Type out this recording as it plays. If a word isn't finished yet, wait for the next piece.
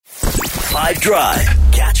5 Drive.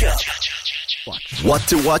 Catch up. What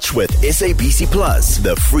to watch with SABC Plus,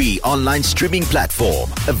 the free online streaming platform.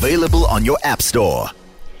 Available on your app store.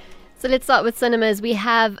 So let's start with cinemas. We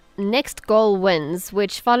have Next Goal Wins,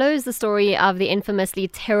 which follows the story of the infamously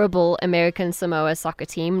terrible American Samoa soccer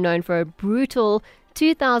team, known for a brutal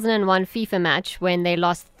 2001 FIFA match when they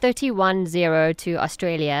lost 31-0 to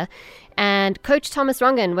Australia. And coach Thomas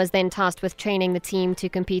Rongen was then tasked with training the team to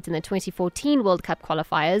compete in the 2014 World Cup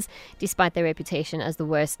qualifiers, despite their reputation as the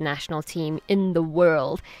worst national team in the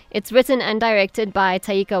world. It's written and directed by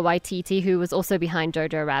Taika Waititi, who was also behind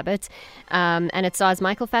Jojo Rabbit. And it stars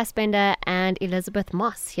Michael Fassbender and Elizabeth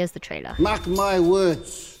Moss. Here's the trailer. Mark my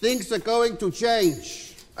words, things are going to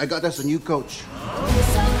change. I got us a new coach.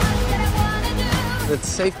 It's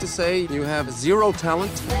safe to say you have zero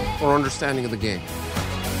talent or understanding of the game.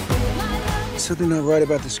 Something not right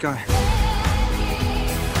about this guy.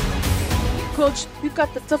 Coach, we've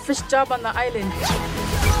got the toughest job on the island.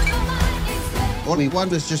 All we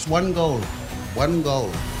want is just one goal. One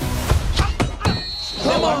goal.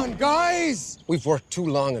 Come on, guys! We've worked too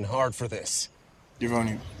long and hard for this. You've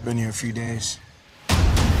only been here a few days.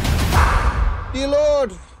 Dear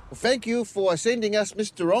Lord, thank you for sending us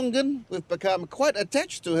Mr. Rongen. We've become quite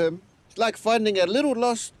attached to him. It's like finding a little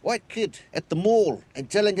lost white kid at the mall and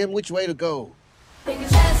telling him which way to go.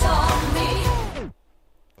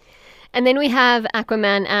 And then we have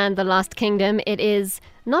Aquaman and the Lost Kingdom. It is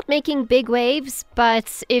not making big waves,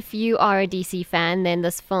 but if you are a DC fan, then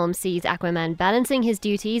this film sees Aquaman balancing his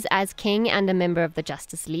duties as king and a member of the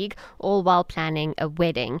Justice League, all while planning a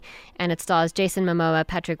wedding. And it stars Jason Momoa,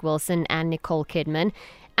 Patrick Wilson, and Nicole Kidman.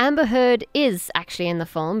 Amber Heard is actually in the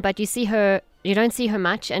film, but you don't see her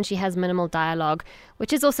much, and she has minimal dialogue,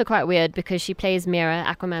 which is also quite weird because she plays Mera,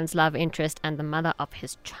 Aquaman's love interest and the mother of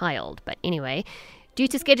his child. But anyway, due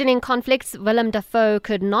to scheduling conflicts, Willem Dafoe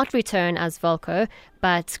could not return as Vulko,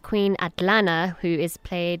 but Queen Atlanna, who is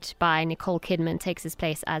played by Nicole Kidman, takes his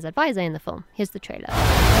place as advisor in the film. Here's the trailer.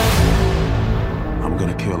 I'm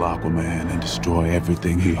gonna kill Aquaman and destroy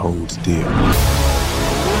everything he holds dear.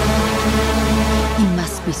 He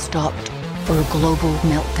must be stopped, or a global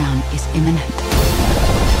meltdown is imminent.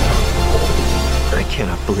 I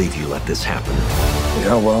cannot believe you let this happen.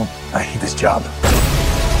 Yeah, well, I hate this job.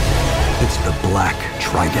 It's the Black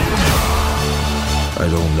Trident. I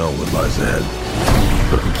don't know what lies ahead,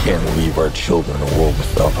 but we can't leave our children in a world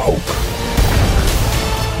without hope.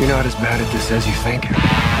 You're not as bad at this as you think.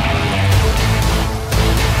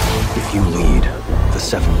 If you lead, the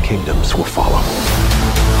 7 kingdoms will follow.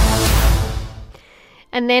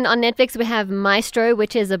 And then on Netflix, we have Maestro,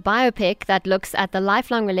 which is a biopic that looks at the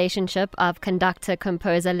lifelong relationship of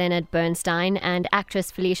conductor-composer Leonard Bernstein and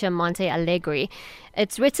actress Felicia Monte Allegri.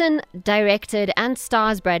 It's written, directed, and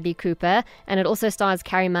stars Bradley Cooper, and it also stars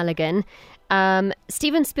Carey Mulligan.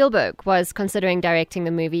 Steven Spielberg was considering directing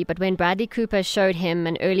the movie, but when Bradley Cooper showed him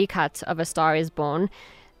an early cut of A Star Is Born,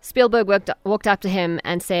 Spielberg walked up to him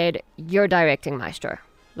and said, "You're directing Maestro."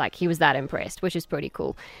 Like, he was that impressed, which is pretty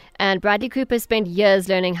cool. And Bradley Cooper spent years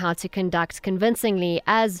learning how to conduct convincingly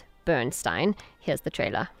as Bernstein. Here's the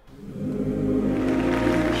trailer.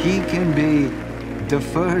 He can be the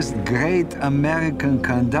first great American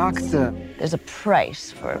conductor. There's a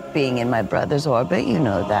price for being in my brother's orbit, you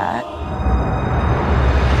know that.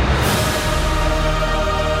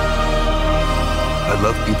 I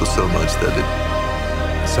love people so much that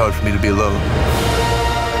it's hard for me to be alone.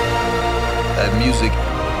 That music,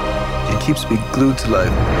 it keeps me glued to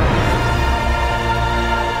life.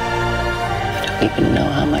 I don't even know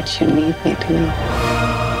how much you need me to.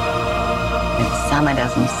 If Sama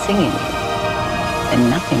doesn't sing in you, then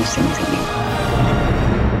nothing sings in you.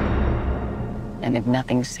 And if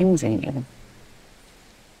nothing sings in you,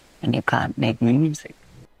 then you can't make music.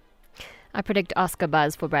 I predict Oscar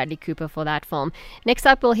buzz for Bradley Cooper for that film. Next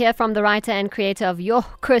up, we'll hear from the writer and creator of Your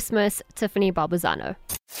Christmas, Tiffany Barbazano.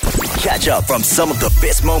 Catch up from some of the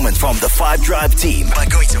best moments from the 5 Drive team by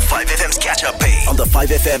going to 5FM's catch-up page on the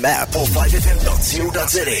 5FM app or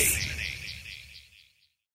 5FM.co.za.